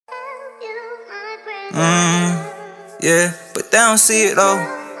Yeah, but they don't see it though.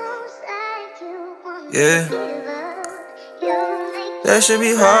 Yeah, that should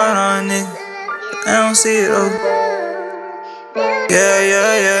be hard on a nigga, but they don't see it though.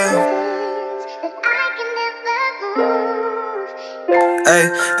 Yeah. Ay,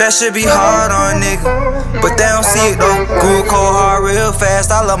 that should be hard on a nigga, but they don't see it though. Grew cold hard real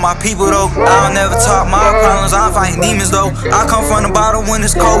fast, I love my people though. I don't never talk my problems, I'm fighting demons though. I come from the bottom when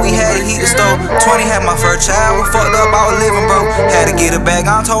it's cold, we had to heat the stove. 20 had my first child, we fucked up, I was living bro. Had to get it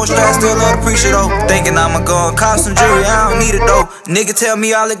back, I'm told straight, still love the preacher though. Thinking I'ma go and cop some jewelry, I don't need it though. Nigga tell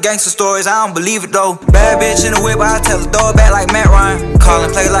me all the gangster stories, I don't believe it though. Bad bitch in the whip, I tell her throw it back like Matt Ryan. Call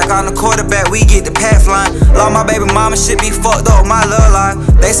and play like I'm the quarterback, we get the path line. Lost my baby mama, shit be fucked up, my love life.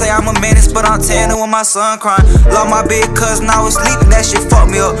 They say I'm a menace, but I'm tender when my son crying. Lost my big cousin, I was sleeping, that shit fucked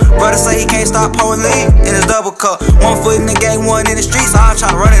me up. Brother say he can't stop pouring lean in his double cup. One foot in the game, one in the streets, I'm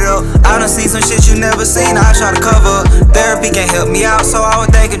tryna run it up. I done seen some shit you never seen, I try to cover up. Therapy can't help me out, so I was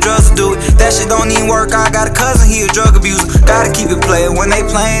thinking drugs will do it. That shit don't even work, I got a cousin, he a drug abuser. Gotta keep it playing, when they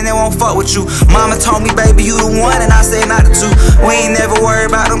playing, they won't fuck with you. Mama told me, baby, you the one, and I said not the two. We ain't never worried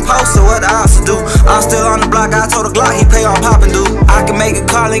about them posts, so what the odds to do? I'm still on the block, I told the Glock, he pay on poppin' dude. I can make a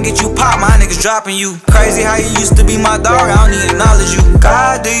call and get you pop, my niggas dropping you. Crazy how you used to be my dog, I don't even acknowledge you.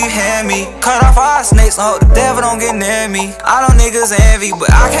 God, do you hear me? Cut off all snakes and hope the devil don't get near me. I know niggas envy, but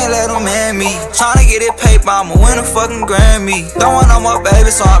I can't let them in me. Tryna get it paper, I'ma win a fucking Grammy. Don't want no more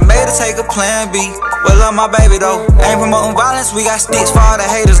baby, so I made her take a plan B. Well, love my baby though, ain't promoting violence, we got sticks for all the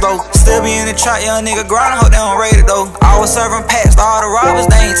haters though. Still be in the trap, young nigga grind, hope they don't rate it though. I was serving packs to all the robbers,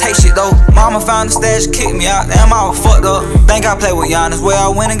 they ain't take shit though. Mama found the stash, kicked me out, damn I was fucked up. Think I play with Giannis, where I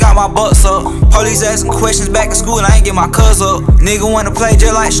went and got my bucks up. Police asking questions back to school and I ain't get my cuz up. Nigga wanna play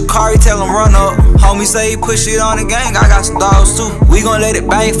just like Shakari, tell him run up. Homie say he push shit on the gang, I got some dogs too. We gon' let it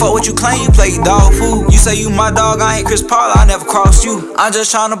bang, fuck what you claim, you play dog food. You say you my dog, I ain't Chris Paul, I never crossed you. I'm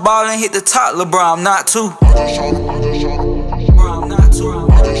just tryna ball and hit the top, LeBron, I'm not too. Bro, I'm not too.